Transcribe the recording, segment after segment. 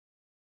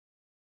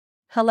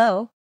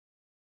Hello.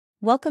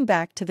 Welcome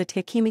back to the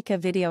Techimica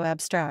video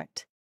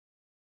abstract.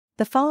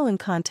 The following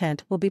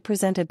content will be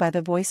presented by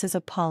the voices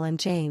of Paul and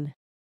Jane.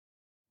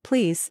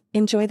 Please,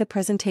 enjoy the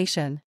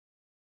presentation.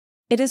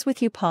 It is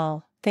with you,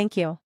 Paul. Thank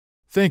you.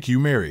 Thank you,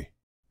 Mary.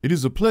 It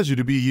is a pleasure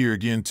to be here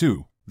again,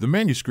 too. The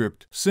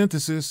manuscript,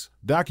 synthesis,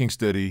 docking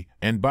study,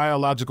 and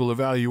biological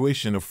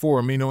evaluation of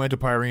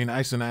 4-amino-antipyrine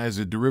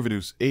isoniazid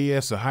derivatives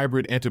AS, a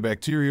hybrid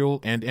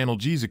antibacterial and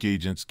analgesic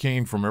agents,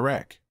 came from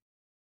Iraq.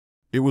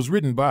 It was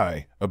written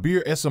by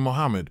Abir Essa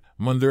Mohammed,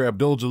 Mundir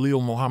Abdul Jalil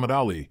Muhammad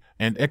Ali,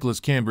 and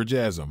Eklas Cambridge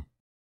Azam.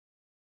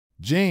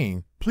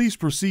 Jane, please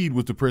proceed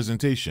with the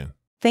presentation.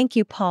 Thank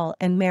you, Paul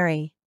and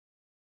Mary.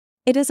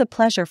 It is a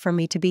pleasure for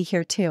me to be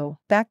here too.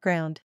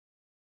 Background.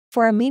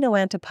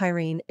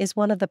 4-amino-antipyrine is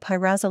one of the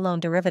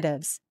pyrazolone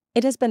derivatives.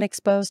 It has been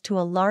exposed to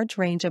a large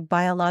range of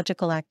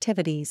biological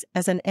activities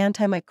as an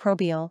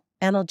antimicrobial,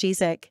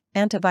 analgesic,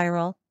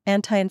 antiviral,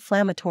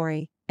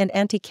 anti-inflammatory, and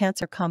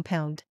anticancer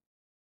compound.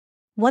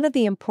 One of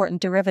the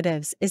important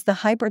derivatives is the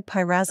hybrid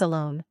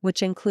pyrazolone,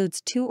 which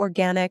includes two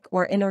organic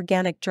or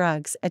inorganic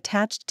drugs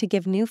attached to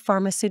give new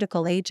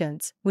pharmaceutical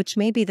agents, which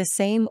may be the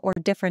same or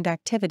different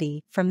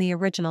activity from the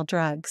original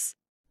drugs.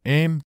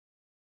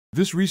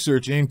 This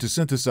research aimed to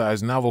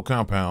synthesize novel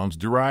compounds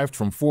derived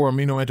from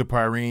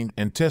 4-amino-antipyrine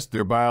and test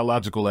their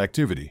biological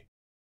activity.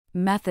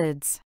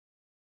 Methods.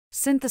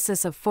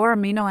 Synthesis of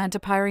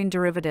 4-amino-antipyrine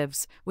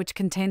derivatives, which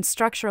contain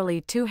structurally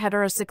two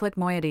heterocyclic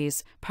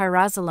moieties,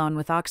 pyrazolone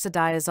with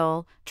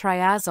oxadiazole,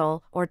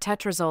 triazole, or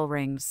tetrazole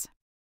rings.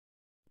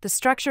 The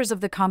structures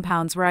of the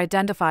compounds were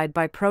identified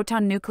by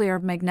proton nuclear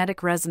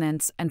magnetic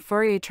resonance and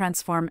Fourier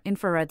transform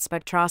infrared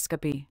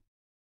spectroscopy.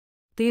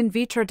 The in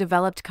vitro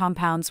developed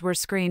compounds were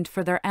screened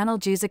for their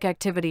analgesic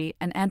activity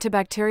and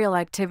antibacterial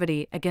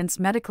activity against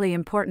medically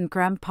important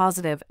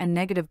gram-positive and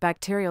negative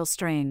bacterial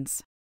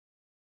strains.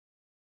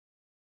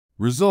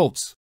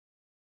 Results.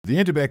 The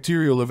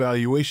antibacterial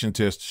evaluation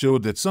test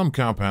showed that some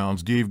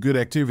compounds gave good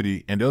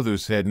activity and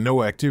others had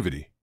no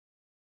activity.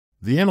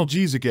 The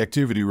analgesic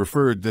activity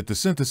referred that the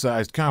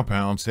synthesized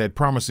compounds had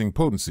promising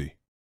potency.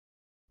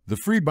 The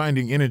free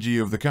binding energy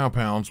of the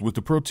compounds with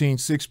the protein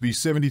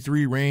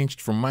 6b73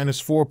 ranged from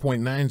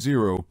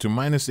 -4.90 to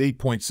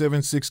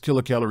 -8.76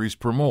 kilocalories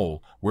per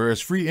mole, whereas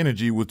free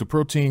energy with the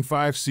protein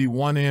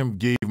 5c1m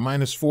gave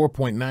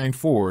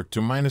 -4.94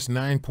 to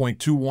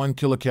 -9.21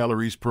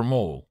 kilocalories per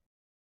mole.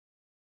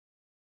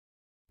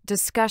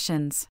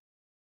 Discussions.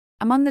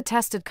 Among the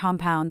tested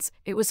compounds,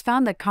 it was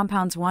found that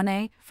compounds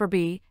 1A,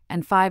 4B,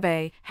 and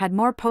 5A had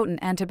more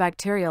potent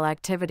antibacterial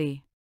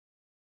activity.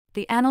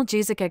 The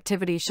analgesic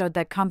activity showed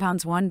that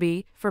compounds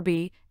 1B,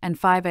 4B, and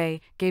 5A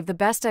gave the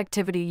best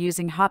activity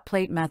using hot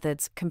plate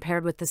methods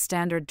compared with the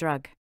standard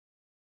drug.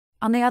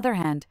 On the other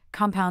hand,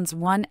 compounds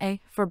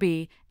 1A,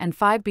 4B, and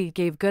 5B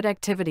gave good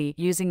activity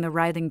using the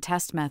writhing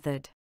test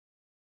method.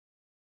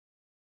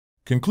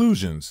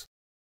 Conclusions.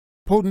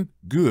 Potent,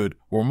 good,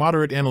 or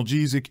moderate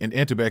analgesic and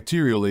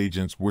antibacterial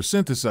agents were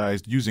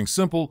synthesized using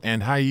simple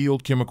and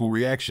high-yield chemical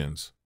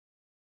reactions.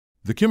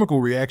 The chemical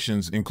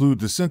reactions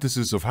include the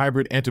synthesis of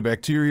hybrid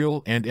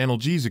antibacterial and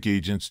analgesic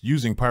agents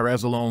using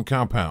pyrazolone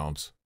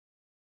compounds.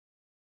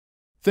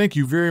 Thank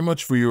you very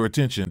much for your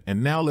attention,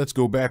 and now let's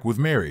go back with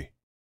Mary.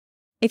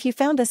 If you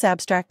found this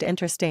abstract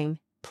interesting,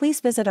 please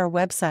visit our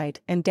website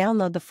and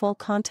download the full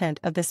content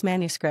of this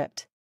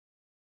manuscript.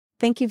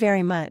 Thank you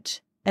very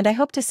much, and I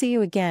hope to see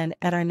you again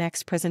at our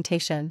next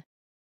presentation.